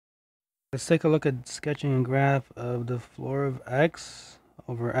Let's take a look at sketching a graph of the floor of x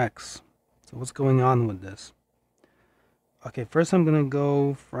over x. So what's going on with this? Okay, first I'm going to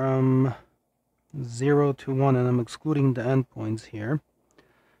go from 0 to 1, and I'm excluding the endpoints here.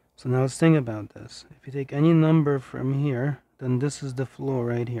 So now let's think about this. If you take any number from here, then this is the floor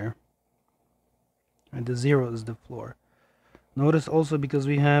right here. Right, the 0 is the floor. Notice also, because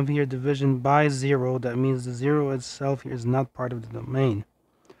we have here division by 0, that means the 0 itself here is not part of the domain.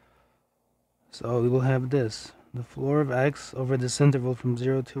 So we will have this. The floor of x over this interval from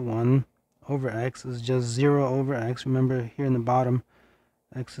 0 to 1 over x is just 0 over x. Remember, here in the bottom,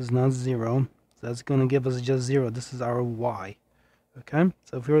 x is not 0. So that's going to give us just 0. This is our y. Okay?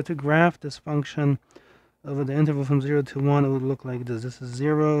 So if we were to graph this function over the interval from 0 to 1, it would look like this. This is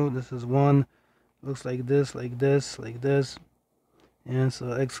 0. This is 1. Looks like this, like this, like this. And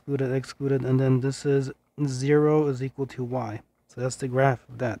so excluded, excluded. And then this is 0 is equal to y. So that's the graph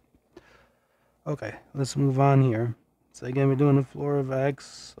of that. Okay, let's move on here. So again, we're doing the floor of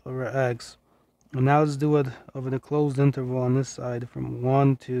x over x. And now let's do it over the closed interval on this side from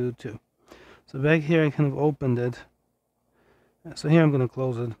 1 to 2. So back here, I kind of opened it. So here I'm going to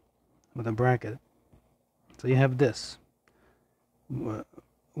close it with a bracket. So you have this.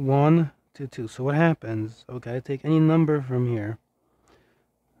 1 to 2. So what happens? Okay, I take any number from here.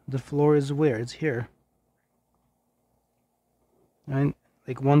 The floor is where? It's here. Right?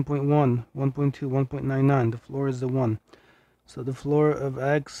 Like 1.1, 1.2, 1.99. The floor is the 1. So the floor of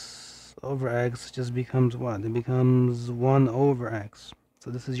x over x just becomes what? It becomes 1 over x. So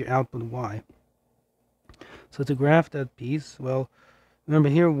this is your output y. So to graph that piece, well, remember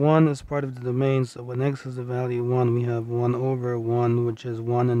here 1 is part of the domain. So when x is the value 1, we have 1 over 1, which is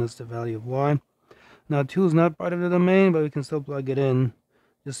 1, and it's the value of y. Now 2 is not part of the domain, but we can still plug it in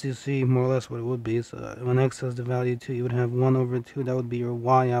just to see more or less what it would be. So when x has the value 2, you would have 1 over 2. That would be your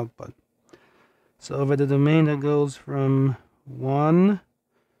y output. So over the domain that goes from 1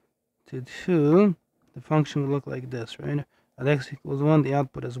 to 2, the function would look like this, right? At x equals 1, the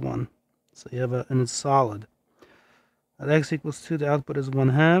output is 1. So you have and it's solid. At x equals 2, the output is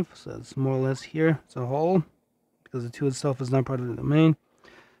 1/2. So it's more or less here. It's a whole, because the 2 itself is not part of the domain.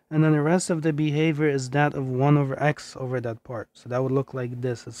 And then the rest of the behavior is that of 1 over x over that part. So that would look like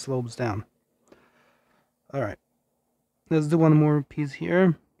this. It slopes down. Alright. Let's do one more piece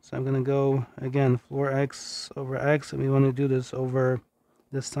here. So I'm going to go, again, floor x over x. And we want to do this over,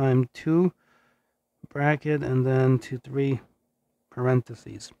 this time, 2 bracket and then 2, 3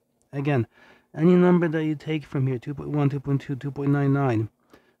 parentheses. Again, any number that you take from here, 2.1, 2.2, 2.99.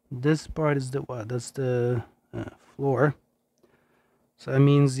 This part is the what? That's the floor. So that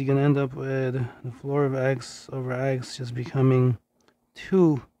means you're going to end up with the floor of x over x just becoming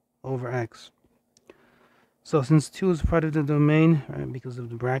 2 over x. So since 2 is part of the domain, right, because of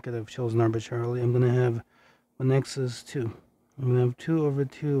the bracket I've chosen arbitrarily, I'm going to have, when x is 2, I'm going to have 2 over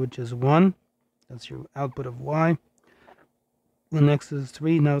 2, which is 1. That's your output of y. When x is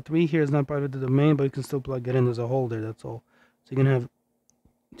 3, now 3 here is not part of the domain, but you can still plug it in as a whole there, that's all. So you're going to have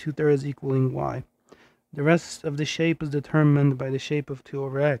 2/3 equaling y. The rest of the shape is determined by the shape of 2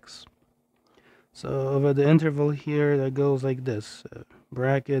 over x. So over the interval here, that goes like this.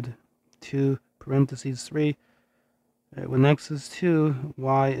 Bracket 2, parentheses 3. When x is 2,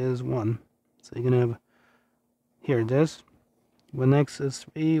 y is 1. So you're going to have here this. When x is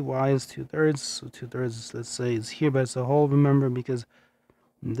 3, y is 2/3. So 2/3, let's say, is here, but it's a whole, remember, because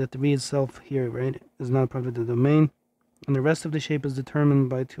the 3 itself here, right, is not part of the domain. And the rest of the shape is determined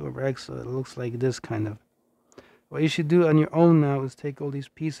by 2 over x, so it looks like this kind of. What you should do on your own now is take all these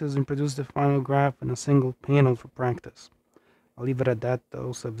pieces and produce the final graph in a single panel for practice. I'll leave it at that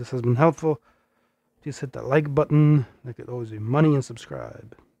though, so if this has been helpful, please hit that like button. That could always be money, and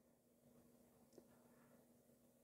subscribe.